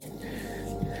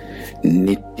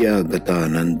Nitya Gata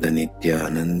Ananda Nitya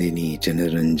Nandini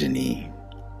Janaranjani.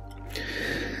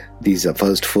 These are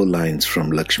first 4 lines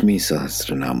from Lakshmi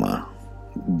Sahasranama,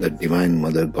 the Divine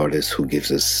Mother Goddess who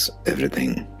gives us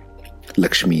everything.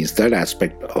 Lakshmi is that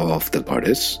aspect of the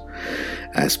goddess,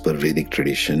 as per Vedic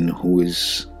tradition, who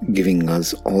is giving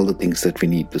us all the things that we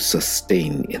need to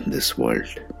sustain in this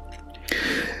world.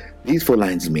 These 4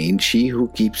 lines mean she who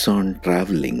keeps on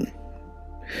traveling,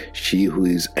 she who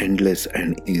is endless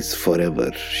and is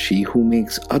forever, she who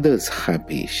makes others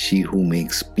happy, she who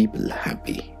makes people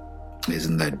happy.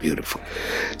 Isn't that beautiful?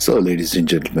 So, ladies and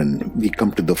gentlemen, we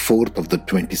come to the 4th of the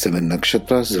 27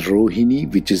 nakshatras, Rohini,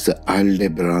 which is the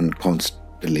Aldebaran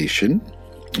constellation.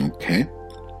 Okay.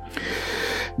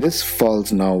 This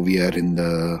falls now, we are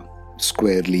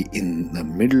squarely in the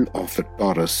middle of the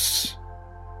Taurus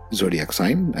zodiac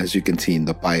sign, as you can see in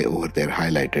the pie over there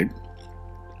highlighted.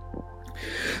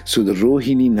 So the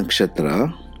Rohini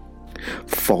Nakshatra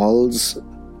falls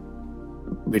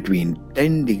between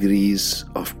 10 degrees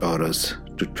of Taurus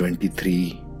to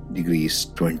 23 degrees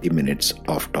 20 minutes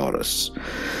of Taurus.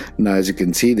 Now, as you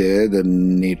can see there, the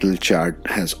natal chart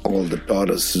has all the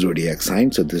Taurus zodiac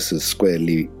signs. So this is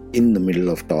squarely in the middle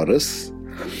of Taurus.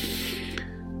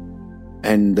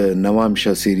 And the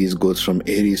Navamsha series goes from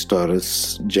Aries,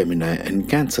 Taurus, Gemini and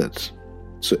Cancer.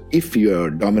 So if your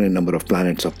dominant number of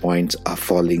planets or points are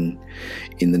falling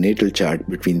in the natal chart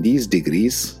between these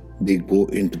degrees, they go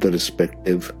into the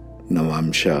respective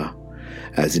Navamsha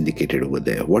as indicated over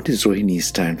there. What does Rohini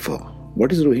stand for?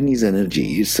 What is Rohini's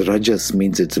energy? It's Rajas,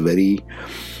 means it's very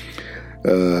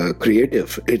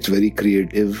creative. It's very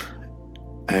creative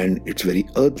and it's very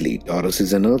earthly. Taurus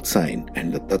is an earth sign,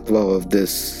 and the tattva of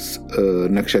this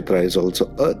nakshatra is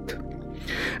also earth.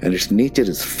 And its nature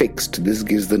is fixed. This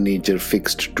gives the nature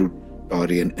fixed to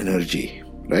Taurian energy,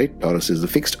 right? Taurus is the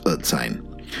fixed earth sign.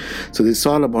 So this is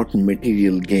all about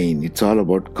material gain. It's all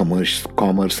about commerce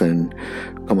and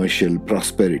commercial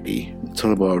prosperity. It's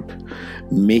all about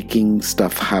making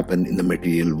stuff happen in the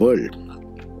material world.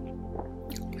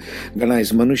 Gana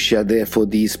is Manushya, therefore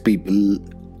these people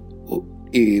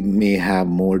may have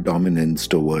more dominance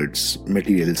towards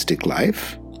materialistic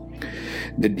life.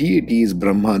 The deity is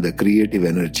Brahma, the creative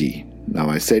energy. Now,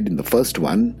 I said in the first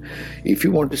one, if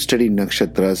you want to study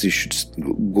nakshatras, you should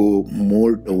go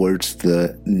more towards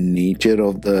the nature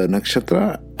of the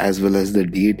nakshatra as well as the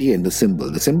deity and the symbol.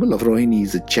 The symbol of Rohini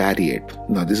is a chariot.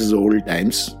 Now, this is old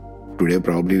times. Today,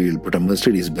 probably we will put a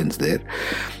Mercedes Benz there.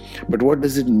 But what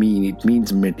does it mean? It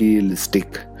means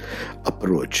materialistic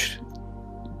approach.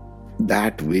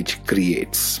 That which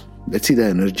creates. Let's see the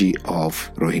energy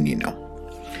of Rohini now.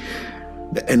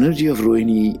 The energy of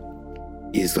Rohini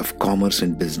is of commerce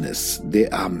and business. They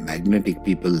are magnetic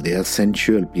people. They are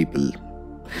sensual people.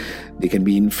 They can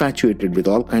be infatuated with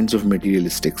all kinds of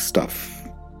materialistic stuff.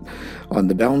 On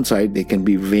the downside, they can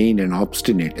be vain and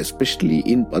obstinate, especially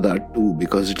in Pada 2,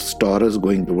 because it's Taurus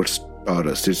going towards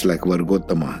Taurus. It's like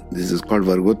Vargottama. This is called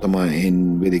Vargottama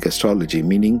in Vedic astrology,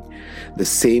 meaning the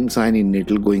same sign in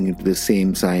natal going into the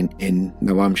same sign in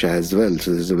Navamsha as well.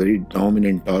 So there's a very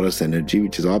dominant Taurus energy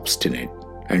which is obstinate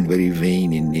and very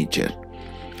vain in nature.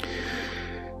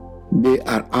 They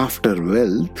are after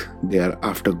wealth, they are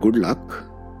after good luck,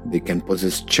 they can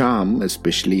possess charm,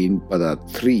 especially in Pada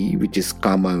 3, which is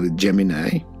Kama with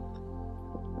Gemini,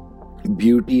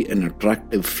 beauty and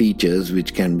attractive features,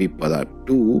 which can be Pada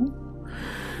 2,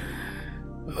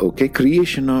 okay,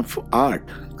 creation of art,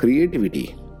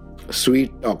 creativity, sweet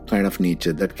talk kind of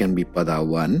nature, that can be Pada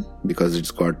 1, because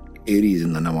it's got Aries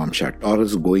in the Navamsha,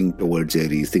 Taurus going towards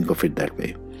Aries, think of it that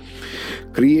way.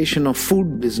 Creation of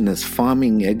food business,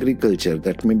 farming, agriculture,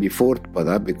 that may be 4th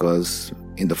Pada, because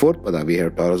in the 4th Pada we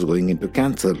have Taurus going into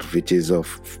Cancer, which is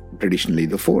of traditionally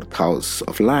the 4th house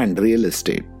of land, real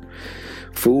estate,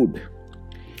 food.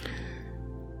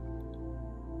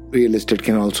 Real estate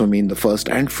can also mean the 1st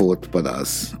and 4th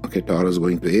Padas. Okay, Taurus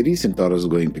going to Aries and Taurus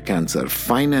going to Cancer.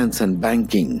 Finance and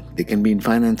banking. They can be in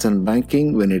finance and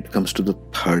banking when it comes to the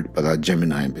 3rd Pada,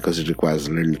 Gemini, because it requires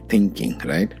a little thinking,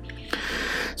 right?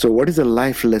 So what is the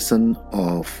life lesson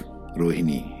of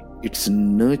Rohini? It's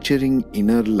nurturing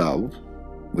inner love,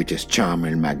 which is charm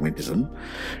and magnetism,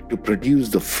 to produce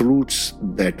the fruits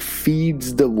that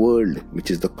feeds the world, which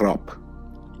is the crop.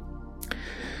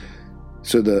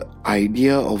 So the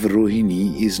idea of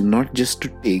Rohini is not just to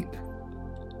take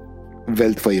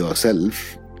wealth for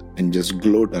yourself and just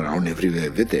gloat around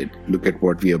everywhere with it. Look at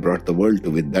what we have brought the world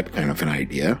to with that kind of an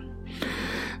idea.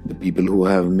 The people who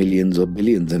have millions or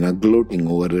billions and are gloating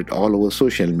over it all over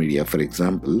social media, for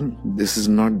example, this is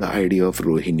not the idea of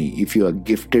Rohini. If you are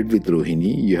gifted with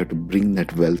Rohini, you have to bring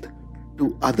that wealth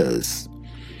to others.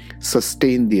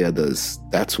 sustain the others.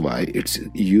 That's why it's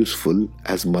useful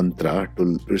as mantra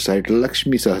to recite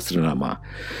Lakshmi Sahasranama.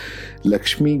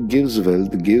 Lakshmi gives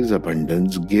wealth, gives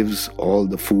abundance, gives all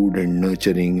the food and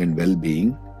nurturing and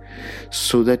well-being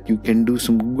so that you can do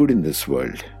some good in this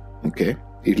world. Okay?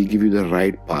 It will give you the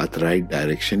right path, right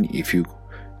direction if you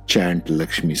chant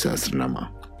Lakshmi Sahasranama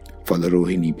for the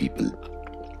Rohini people.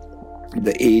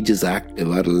 The ages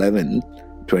active are 11,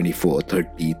 24,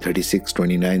 30, 36,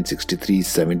 29, 63,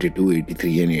 72,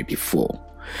 83 and 84.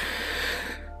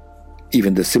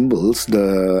 Even the symbols,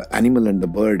 the animal and the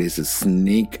bird is a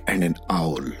snake and an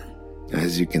owl.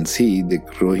 As you can see, the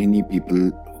Rohini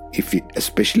people,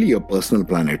 especially your personal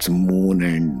planets, Moon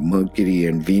and Mercury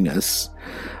and Venus,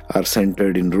 are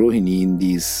centered in Rohini in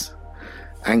these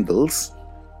angles.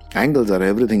 Angles are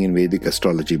everything in Vedic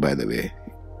astrology, by the way.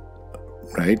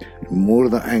 Right? More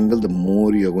the angle, the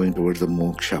more you're going towards the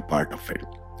moksha part of it.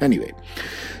 Anyway,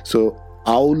 so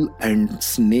owl and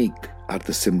snake are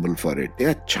the symbol for it. They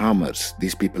are charmers.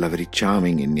 These people are very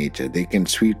charming in nature. They can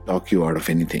sweet talk you out of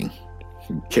anything.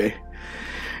 Okay?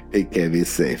 Take care, be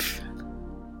safe.